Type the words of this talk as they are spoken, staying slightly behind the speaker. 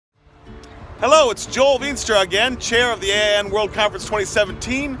Hello, it's Joel Veenstra again, chair of the AIN World Conference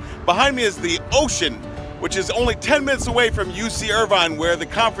 2017. Behind me is the ocean, which is only 10 minutes away from UC Irvine, where the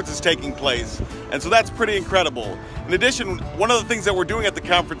conference is taking place. And so that's pretty incredible. In addition, one of the things that we're doing at the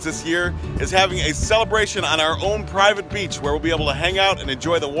conference this year is having a celebration on our own private beach where we'll be able to hang out and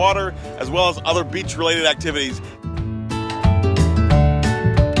enjoy the water as well as other beach-related activities.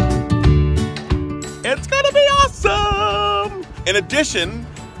 It's gonna be awesome! In addition,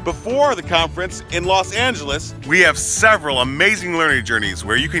 before the conference in Los Angeles, we have several amazing learning journeys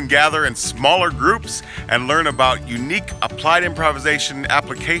where you can gather in smaller groups and learn about unique applied improvisation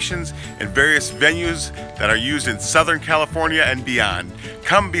applications in various venues that are used in Southern California and beyond.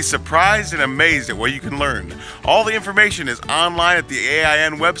 Come be surprised and amazed at what you can learn. All the information is online at the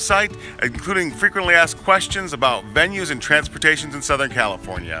AIN website, including frequently asked questions about venues and transportations in Southern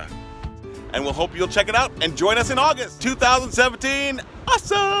California. And we'll hope you'll check it out and join us in August 2017.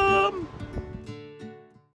 Awesome!